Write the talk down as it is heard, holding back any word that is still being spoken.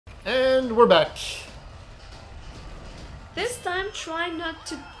And we're back. This time, try not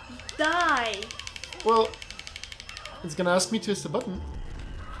to die. Well, it's gonna ask me to hit the button.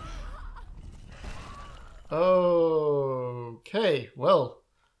 Okay, well.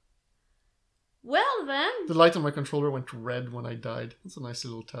 Well then. The light on my controller went red when I died. That's a nice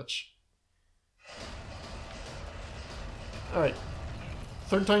little touch. Alright.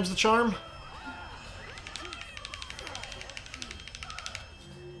 Third time's the charm.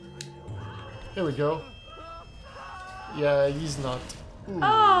 There we go. Yeah, he's not. Ooh.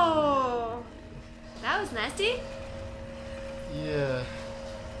 Oh! That was nasty. Yeah.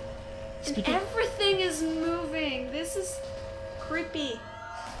 And everything is moving. This is creepy.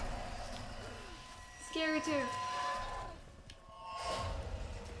 Scary too.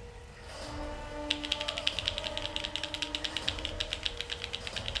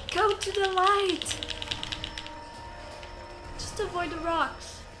 Go to the light! Just avoid the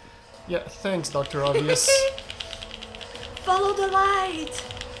rocks. Yeah, thanks, Dr. Obvious. Follow the light!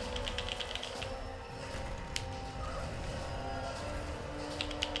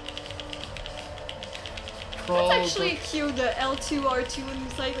 That's actually cute, the L2, R2, and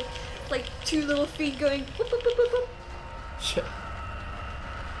it's like two little feet going boop, boop, boop, boop, boop. Yeah.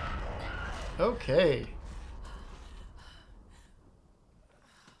 Okay.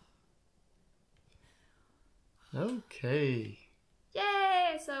 Okay.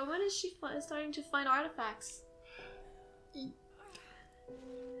 Yay! So when is she starting to find artifacts?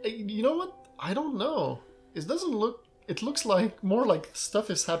 You know what? I don't know. It doesn't look... It looks like more like stuff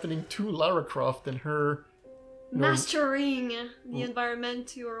is happening to Lara Croft than her... Mastering the environment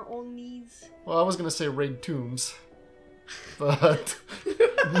to her own needs. Well, I was gonna say raid tombs. But...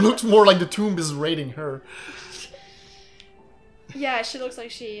 it looks more like the tomb is raiding her. Yeah, she looks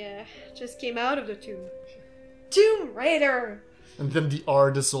like she just came out of the tomb. Tomb Raider! And then the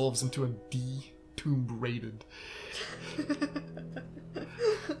R dissolves into a D. Tomb raided.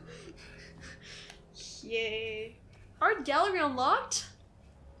 Yay. Art gallery unlocked?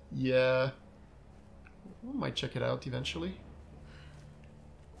 Yeah. We might check it out eventually.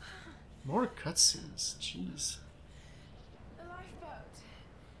 More cutscenes. Jeez. The lifeboat.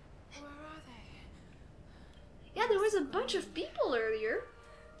 Where are they? Yeah, there was a bunch of people earlier.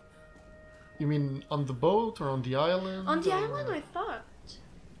 You mean on the boat or on the island? On the island, I thought.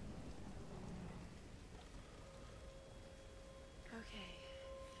 Okay.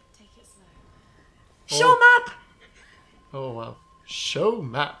 Take it slow. Show map! Oh wow. Show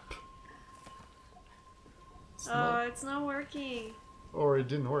map. It's not working. Or it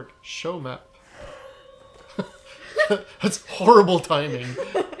didn't work. Show map. That's horrible timing.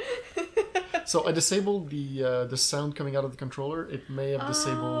 So I disabled the sound coming out of the controller. It may have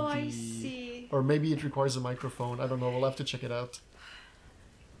disabled the... I see. Or maybe it requires a microphone. I don't know. We'll have to check it out.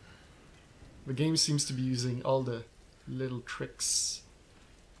 The game seems to be using all the little tricks.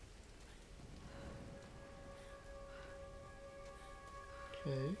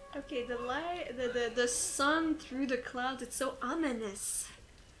 Okay. Okay, the light, the sun through the clouds, it's so ominous.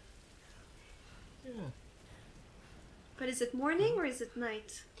 Yeah. But is it morning or is it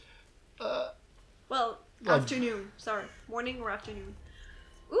night? Well, Like- afternoon. Sorry, morning or afternoon.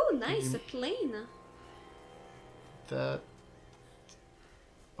 Ooh, nice, a plane. That...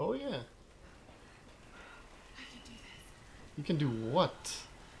 Oh yeah. I can do this. You can do what?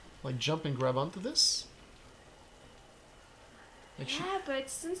 Like jump and grab onto this? Like Yeah, but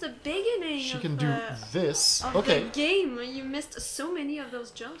since the beginning she of, can do this. of Okay. the game, you missed so many of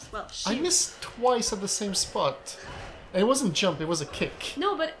those jumps. Well, I she... missed twice at the same spot. And it wasn't jump, it was a kick.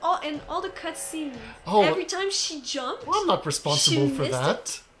 No, but in all the cutscenes, Oh. every time she jumped, Well, I'm not responsible she for missed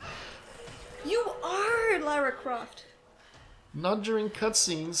that. you are Lara Croft. Not during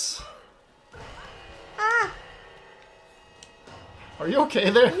cutscenes. Ah, Are you okay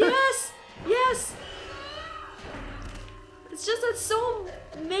there? yes, yes. It's just that so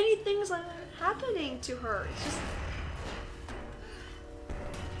many things are happening to her. It's just...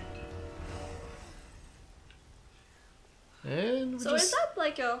 And we So just... is that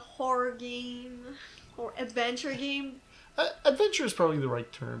like a horror game or adventure game? Adventure is probably the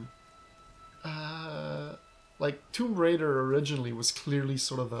right term. Like Tomb Raider originally was clearly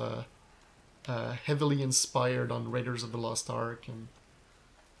sort of a heavily inspired on Raiders of the Lost Ark and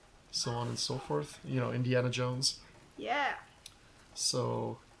so on and so forth. You know, Indiana Jones. Yeah.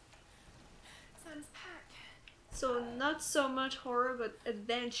 So Sam's pack. So not so much horror, but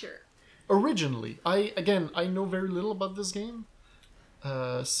adventure. originally, I know very little about this game.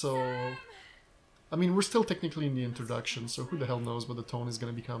 So I mean, we're still technically in the introduction, so who the hell knows what the tone is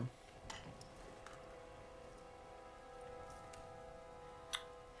going to become.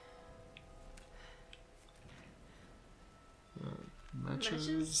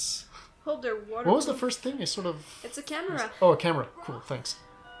 Matches. Hope they're waterproof. What was the first thing? I sort of... It's a camera. Oh, a camera. Cool, thanks.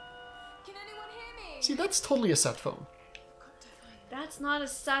 Can anyone hear me? See, that's totally a sat phone. That's not a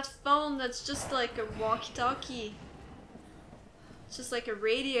sat phone, that's just like a walkie-talkie. It's just like a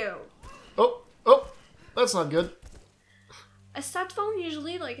radio. Oh, that's not good. A sat phone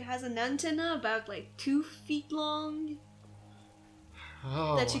usually like has an antenna about like 2 feet long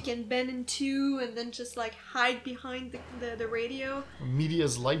Oh, that you can bend in two and then just like hide behind the radio.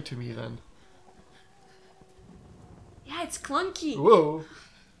 media's lied to me then. Yeah, it's clunky. Whoa.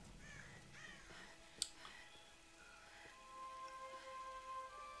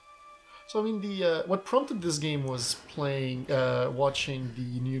 So I mean, the what prompted this game was watching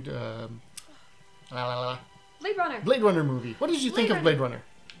the new Blade Runner. Blade Runner movie. What did you think of Blade Runner?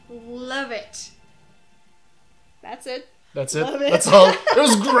 Love it. That's it. That's it. Love it. That's all. It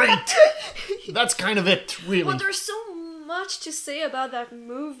was great. That's kind of it, really. But there's so much to say about that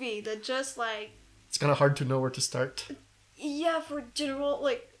movie that just like It's kind of hard to know where to start. yeah, for a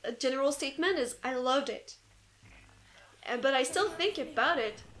general statement is I loved it. But I still think about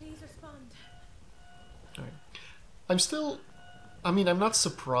it. Please respond. I'm not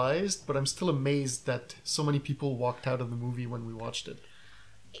surprised, but I'm still amazed that so many people walked out of the movie when we watched it.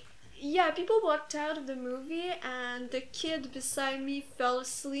 Yeah, people walked out of the movie and the kid beside me fell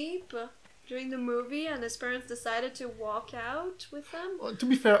asleep during the movie and his parents decided to walk out with them. Well, to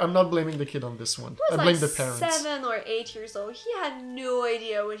be fair, I'm not blaming the kid on this one. He was I blame like the parents. 7 or 8 years old. He had no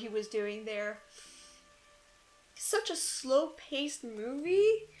idea what he was doing there. Such a slow-paced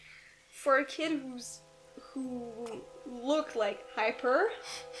movie for a kid who looked like hyper.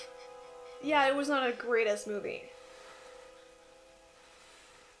 Yeah, it was not a greatest movie.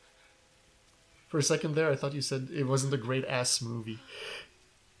 For a second there, I thought you said it wasn't a great ass movie.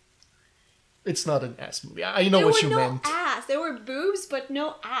 It's not an ass movie. I know what you meant. There were no ass. There were boobs, but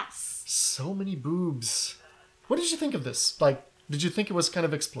no ass. So many boobs. What did you think of this? Like, did you think it was kind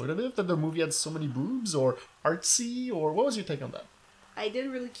of exploitative that the movie had so many boobs, or artsy, or what was your take on that? I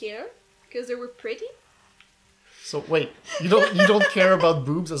didn't really care because they were pretty. So wait, you don't care about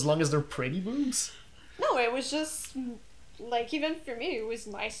boobs as long as they're pretty boobs? No, it was just like even for me, it was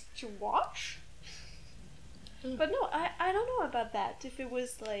nice to watch. But no, I don't know about that. If it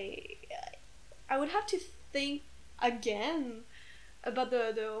was like, I would have to think again about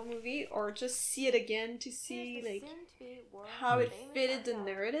the whole movie, or just see it again to see like how it fitted the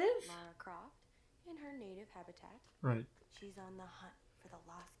narrative. Lara Croft in her native habitat. Right. She's on the hunt for the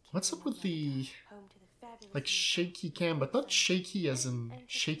lost key. What's up with the home to the fabulous like shaky cam, but not shaky as in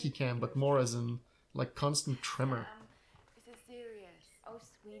shaky cam, but more as in like constant tremor? This is serious. Oh,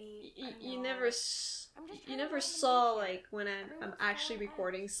 sweetie. You never saw like when I'm actually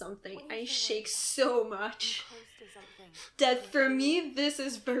recording something, I shake so much that for me this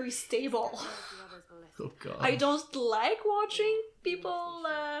is very stable. Oh god. I don't like watching people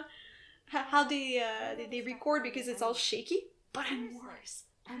how they record because it's all shaky, but I'm worse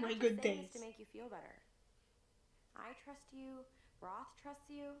on my good days. To make you feel better. I trust you. Roth trusts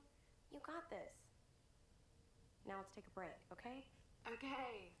you. You got this. Now let's take a break, okay?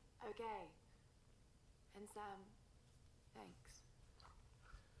 Okay. And Sam, thanks.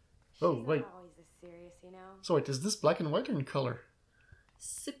 Oh, She's wait. not always this serious, you know? So wait, is this black and white or in color?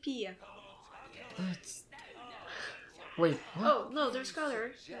 Sepia. Wait, what? Oh no, there's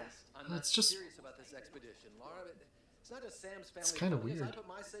color. Yes, I'm It's not just- serious about this expedition, Lara. It's not just Sam's family. It's kinda focus. weird. I put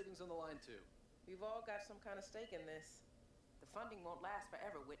my savings on the line too. We've all got some kind of stake in this. The funding won't last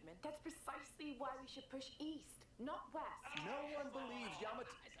forever, Whitman. That's precisely why we should push east, not west. No one believes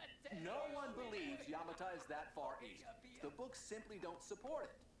Yamata is that far east. The books simply don't support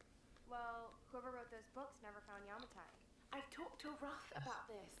it. Well, whoever wrote those books never found Yamatai. I've talked to Roth about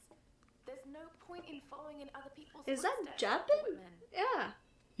this. There's no point in following in other people's Is that footsteps, Japan? Whitman. Yeah.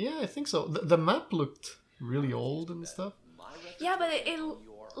 Yeah, I think so. The map looked really old and stuff. My Yeah, but it reputation on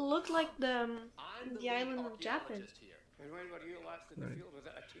your- looked like I'm the island of lead Japan. archaeologist here. And when were you last in the field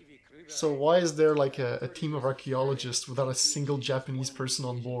without a TV crew? So why is there like a team of archaeologists without a single Japanese person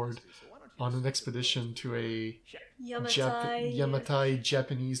on board on an expedition to a Yamatai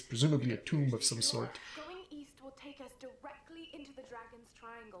Japanese, presumably a tomb of some sort? Going east will take us directly into the Dragon's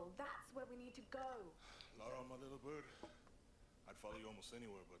Triangle. That's where we need to go. Lara, my little bird. I'd follow you almost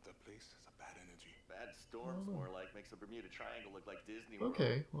anywhere, but that place has a bad energy. Bad storms, more like, makes the Bermuda Triangle look like Disney World.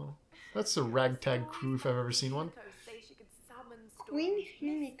 Okay, well, that's a ragtag crew if I've ever seen one. Say she could summon Queen stories.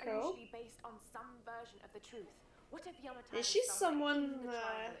 Myths are Himiko? usually based on some version of the truth. What if Yamatai Is she was someone, in the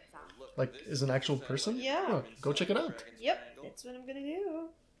triangle itself? Like, is an actual person? Yeah. Oh, go check it out. Yep, that's what I'm gonna do.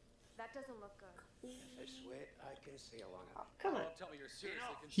 That That doesn't look good. I swear I can see along it. Oh, come on. Don't tell me you're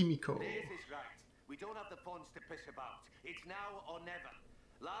seriously Himiko. Liz is right. We don't have the funds to piss about. It's now or never.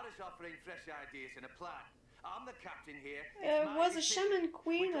 Lara's offering fresh ideas and a plan. I'm the captain here. It's my Was a decision. shaman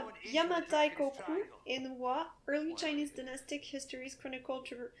queen We're of going into the Yamataikoku Dragon's Triangle. in what? Early Chinese dynastic histories chronicled.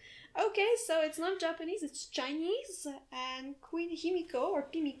 Okay, so it's not Japanese, it's Chinese. And Queen Himiko or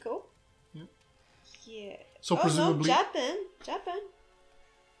Pimiko. Yeah. Yeah. So oh presumably- no, Japan.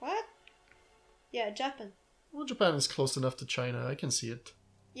 What? Yeah, Japan. Well, Japan is close enough to China. I can see it.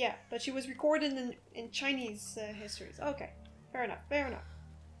 Yeah, but she was recorded in Chinese histories. Okay, fair enough.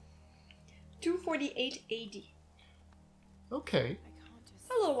 248 AD. Okay.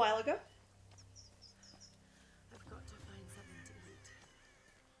 A little while ago. I've got to find something to eat.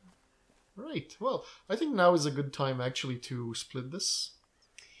 Right. Well, I think now is a good time actually to split this.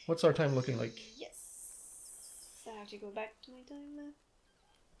 What's our time looking like? Yes. I have to go back to my time now.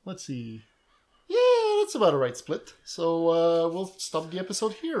 Let's see. Yeah, that's about a right split. So we'll stop the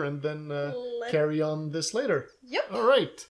episode here and then carry on this later. Yep. All right.